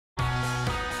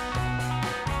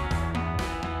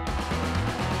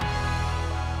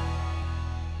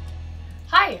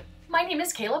my name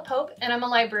is Kayla Pope, and I'm a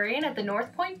librarian at the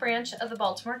North Point branch of the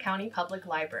Baltimore County Public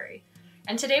Library.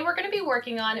 And today we're going to be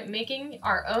working on making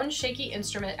our own Shakey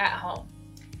instrument at home.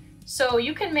 So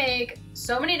you can make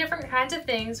so many different kinds of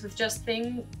things with just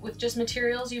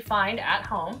materials you find at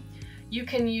home. You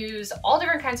can use all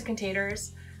different kinds of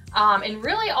containers, and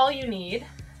really all you need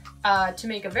to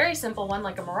make a very simple one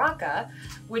like a maraca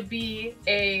would be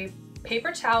a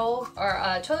paper towel or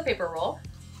a toilet paper roll,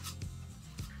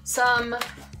 some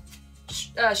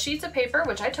sheets of paper,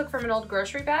 which I took from an old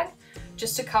grocery bag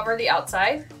just to cover the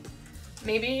outside,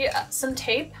 maybe some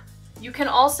tape. You can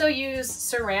also use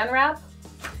saran wrap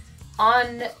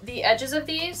on the edges of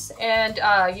these and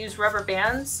use rubber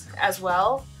bands as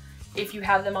well if you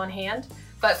have them on hand.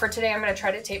 But for today, I'm going to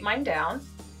try to tape mine down.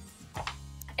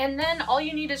 And then all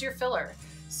you need is your filler.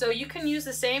 So you can use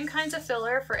the same kinds of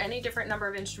filler for any different number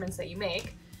of instruments that you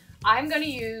make. I'm going to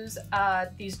use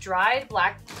these dried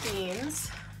black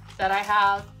beans that I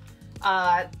have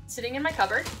sitting in my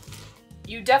cupboard.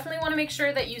 You definitely want to make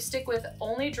sure that you stick with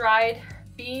only dried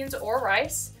beans or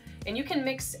rice, and you can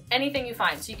mix anything you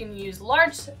find. So you can use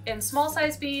large and small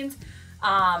size beans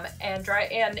and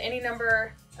any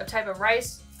number of type of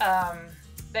rice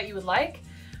that you would like.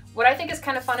 What I think is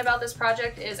kind of fun about this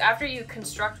project is after you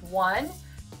construct one,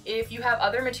 if you have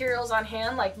other materials on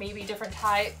hand, like maybe different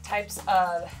types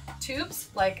of tubes,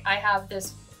 like I have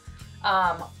this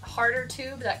harder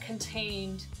tube that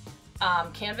contained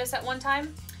canvas at one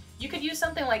time, you could use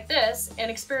something like this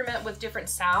and experiment with different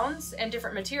sounds and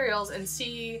different materials and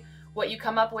see what you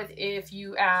come up with if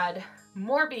you add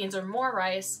more beans or more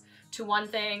rice to one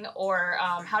thing, or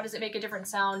how does it make a different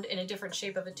sound in a different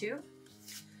shape of a tube.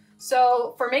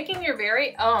 So for making your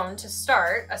very own, to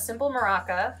start, a simple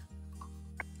maraca,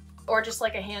 or just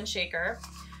like a hand shaker,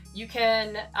 you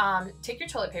can take your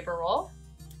toilet paper roll,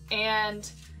 and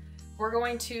we're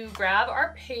going to grab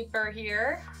our paper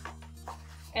here.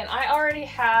 And I already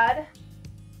had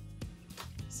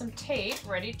some tape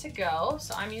ready to go,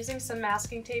 so I'm using some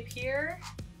masking tape here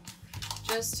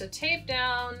just to tape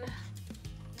down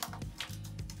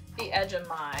the edge of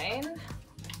mine.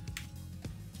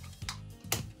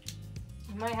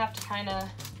 You might have to kind of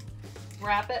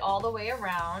wrap it all the way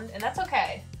around, and that's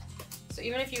okay. So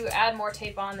even if you add more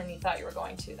tape on than you thought you were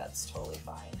going to, that's totally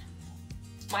fine.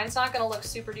 Mine's not going to look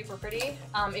super duper pretty.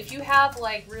 If you have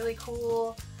like really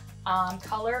cool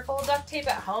colorful duct tape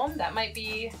at home, that might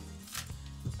be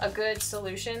a good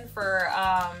solution for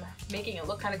making it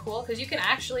look kind of cool, because you can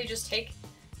actually just take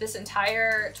this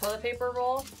entire toilet paper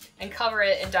roll and cover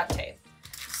it in duct tape.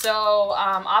 So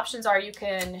options are, you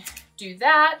can do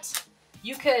that.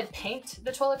 You could paint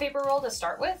the toilet paper roll to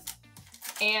start with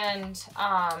and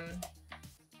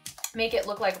make it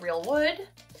look like real wood,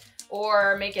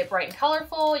 or make it bright and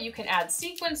colorful. You can add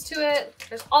sequins to it.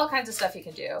 There's all kinds of stuff you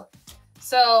can do.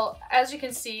 So as you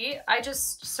can see, I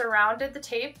just surrounded the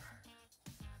tape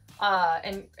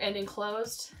and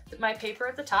enclosed my paper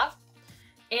at the top.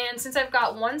 And since I've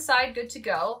got one side good to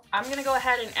go, I'm gonna go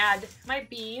ahead and add my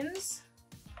beans.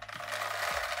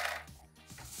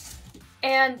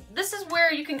 And this is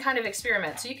where you can kind of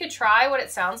experiment. So you could try what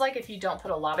it sounds like if you don't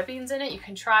put a lot of beans in it. You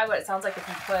can try what it sounds like if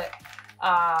you put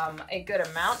a good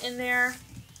amount in there.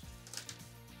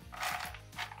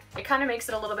 It kind of makes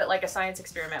it a little bit like a science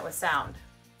experiment with sound.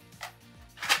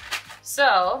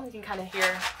 So you can kind of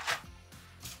hear,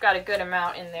 got a good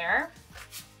amount in there.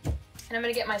 And I'm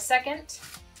gonna get my second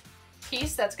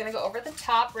piece that's gonna go over the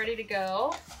top, ready to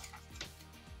go.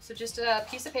 So just a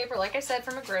piece of paper, like I said,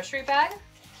 from a grocery bag.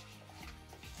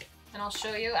 And I'll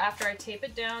show you after I tape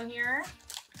it down here.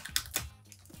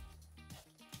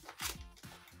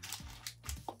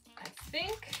 I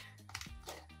think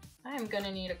I'm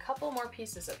gonna need a couple more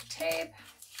pieces of tape.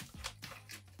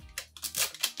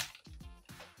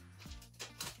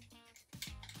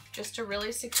 Just to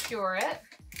really secure it.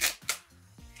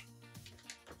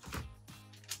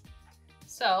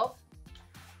 So,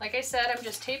 like I said, I'm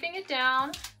just taping it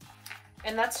down,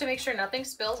 and that's to make sure nothing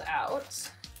spills out.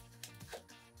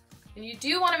 And you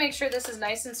do want to make sure this is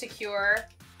nice and secure,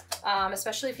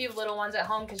 especially if you have little ones at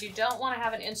home, because you don't want to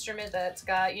have an instrument that's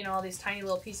got, you know, all these tiny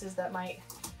little pieces that might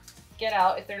get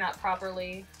out if they're not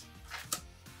properly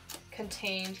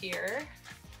contained here.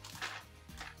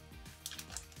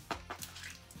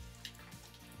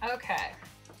 Okay,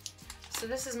 so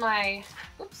this is my,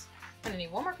 oops, I'm gonna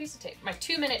need one more piece of tape. My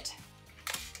 2-minute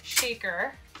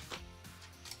shaker.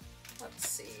 Let's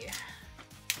see.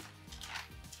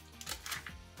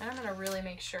 And I'm gonna really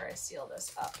make sure I seal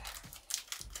this up.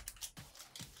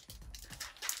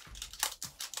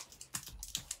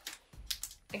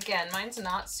 Again, mine's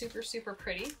not super, super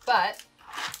pretty, but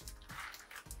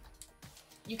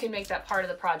you can make that part of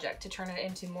the project to turn it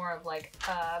into more of like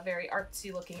a very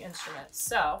artsy looking instrument.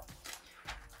 So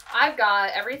I've got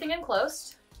everything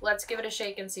enclosed. Let's give it a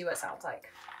shake and see what it sounds like.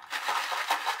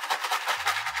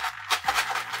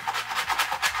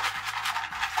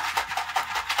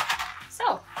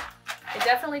 So it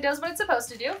definitely does what it's supposed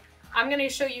to do. I'm going to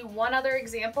show you one other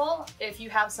example if you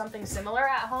have something similar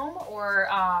at home, or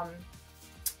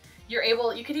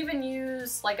you could even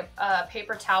use like a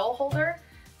paper towel holder.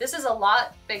 This is a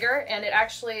lot bigger and it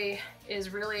actually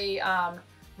is really,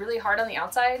 really hard on the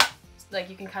outside. Like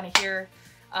you can kind of hear,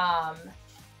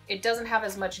 it doesn't have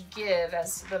as much give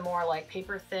as the more like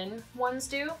paper thin ones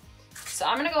do. So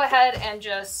I'm gonna go ahead and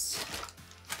just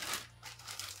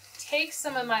take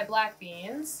some of my black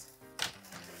beans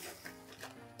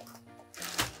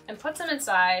and put them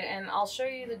inside, and I'll show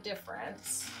you the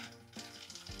difference.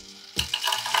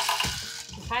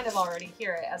 You can kind of already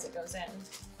hear it as it goes in.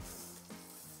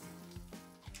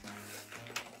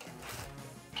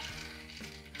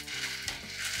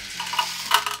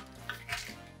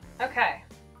 Okay,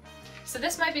 so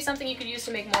this might be something you could use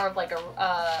to make more of like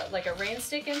a rain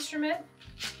stick instrument,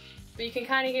 but you can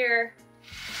kind of hear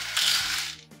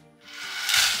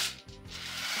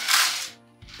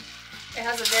it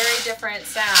has a very different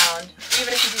sound,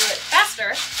 even if you do it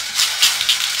faster.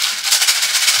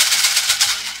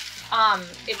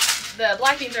 The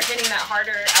black beans are hitting that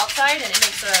harder outside and it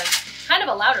makes a kind of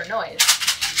a louder noise.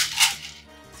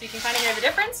 So you can kind of hear the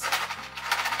difference.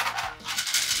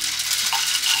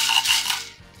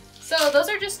 So those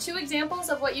are just two examples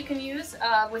of what you can use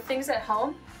with things at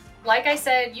home. Like I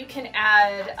said, you can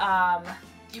add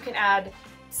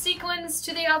sequins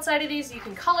to the outside of these. You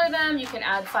can color them, you can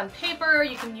add fun paper,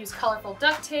 you can use colorful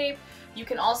duct tape. You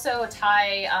can also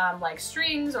tie like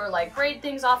strings or like braid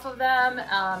things off of them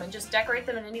and just decorate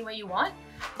them in any way you want.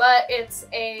 But it's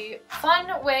a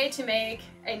fun way to make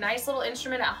a nice little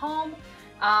instrument at home.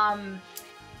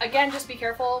 Again, just be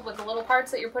careful with the little parts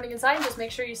that you're putting inside and just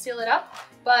make sure you seal it up.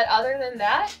 But other than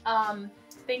that,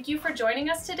 thank you for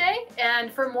joining us today.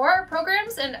 And for more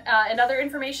programs and other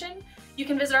information, you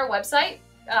can visit our website,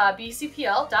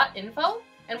 bcpl.info,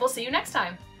 and we'll see you next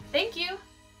time. Thank you.